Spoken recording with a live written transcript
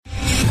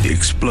The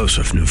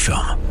explosive new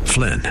film,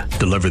 Flynn,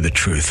 Deliver the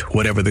Truth,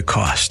 Whatever the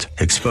Cost,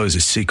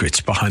 exposes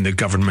secrets behind the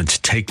government's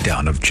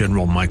takedown of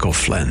General Michael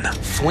Flynn.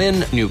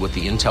 Flynn knew what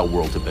the intel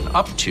world had been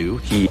up to.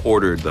 He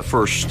ordered the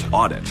first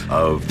audit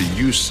of the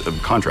use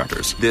of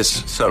contractors.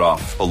 This set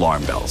off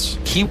alarm bells.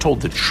 He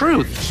told the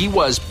truth. He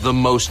was the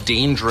most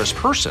dangerous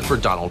person for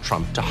Donald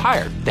Trump to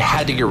hire. They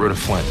had to get rid of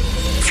Flynn.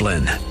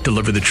 Flynn,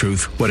 Deliver the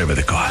Truth, Whatever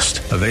the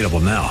Cost. Available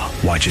now.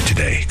 Watch it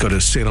today. Go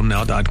to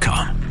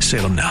salemnow.com.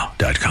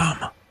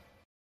 salemnow.com.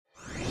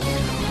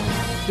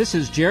 This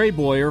is Jerry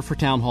Bowyer for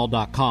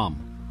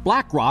townhall.com.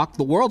 Blackrock,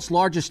 the world's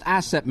largest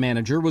asset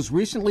manager, was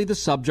recently the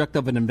subject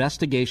of an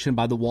investigation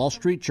by the Wall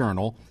Street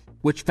Journal,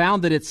 which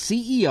found that its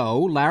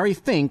CEO, Larry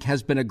Fink,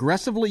 has been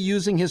aggressively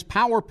using his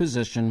power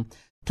position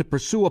to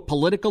pursue a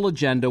political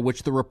agenda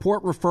which the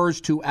report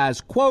refers to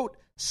as, quote,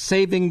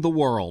 saving the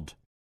world.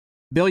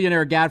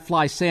 Billionaire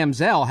gadfly Sam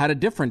Zell had a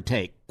different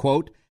take,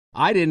 quote,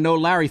 I didn't know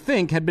Larry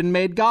Fink had been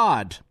made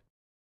God.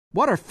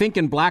 What are Fink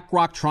and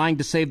Blackrock trying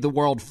to save the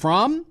world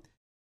from?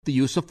 The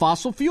use of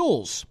fossil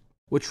fuels,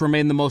 which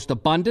remain the most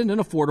abundant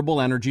and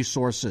affordable energy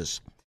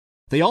sources.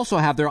 They also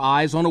have their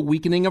eyes on a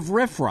weakening of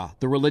RFRA,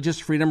 the Religious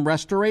Freedom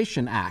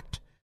Restoration Act.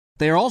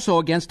 They are also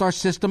against our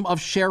system of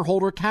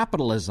shareholder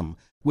capitalism,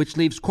 which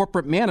leaves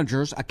corporate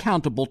managers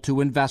accountable to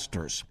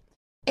investors.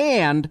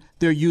 And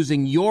they're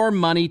using your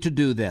money to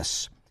do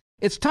this.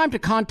 It's time to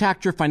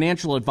contact your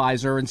financial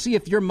advisor and see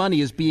if your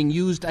money is being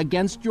used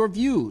against your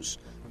views.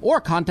 Or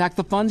contact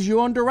the funds you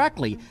own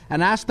directly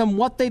and ask them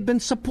what they've been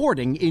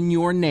supporting in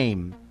your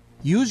name.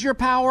 Use your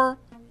power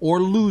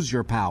or lose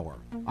your power.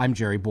 I'm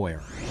Jerry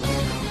Bowyer.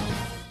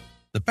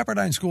 The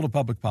Pepperdine School of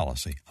Public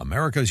Policy,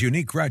 America's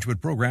unique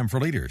graduate program for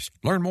leaders.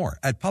 Learn more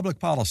at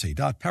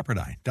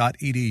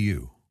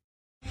publicpolicy.pepperdine.edu.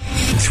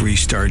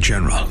 3-star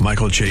General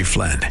Michael J.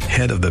 Flynn,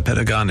 head of the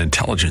Pentagon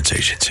Intelligence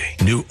Agency,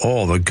 knew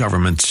all the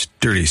government's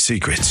dirty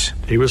secrets.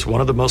 He was one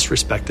of the most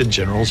respected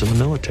generals in the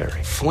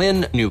military.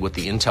 Flynn knew what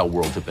the intel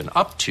world had been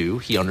up to.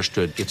 He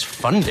understood its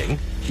funding.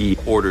 He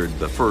ordered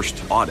the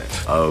first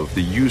audit of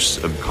the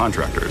use of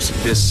contractors.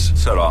 This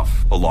set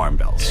off alarm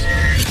bells.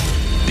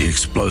 The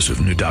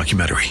explosive new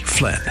documentary,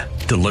 Flynn,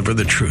 Deliver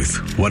the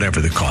Truth, Whatever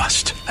the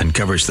Cost,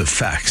 uncovers the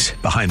facts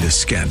behind this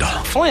scandal.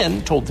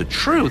 Flynn told the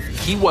truth.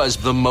 He was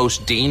the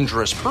most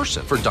dangerous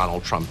person for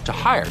Donald Trump to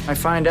hire. I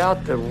find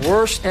out the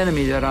worst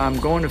enemy that I'm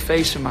going to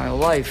face in my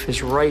life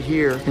is right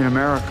here in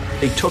America.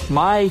 They took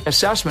my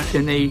assessment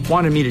and they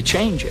wanted me to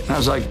change it. And I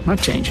was like, I'm not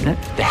changing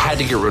it. They had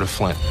to get rid of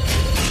Flynn.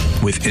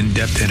 With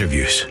in-depth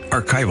interviews,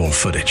 archival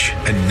footage,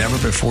 and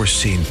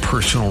never-before-seen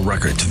personal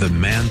records of the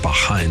man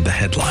behind the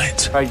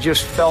headlines. I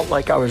just felt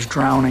like I was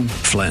drowning.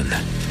 Flynn,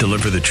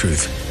 Deliver the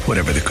Truth,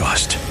 Whatever the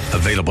Cost.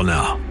 Available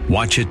now.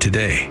 Watch it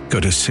today.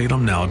 Go to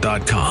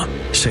salemnow.com.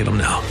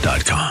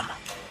 salemnow.com.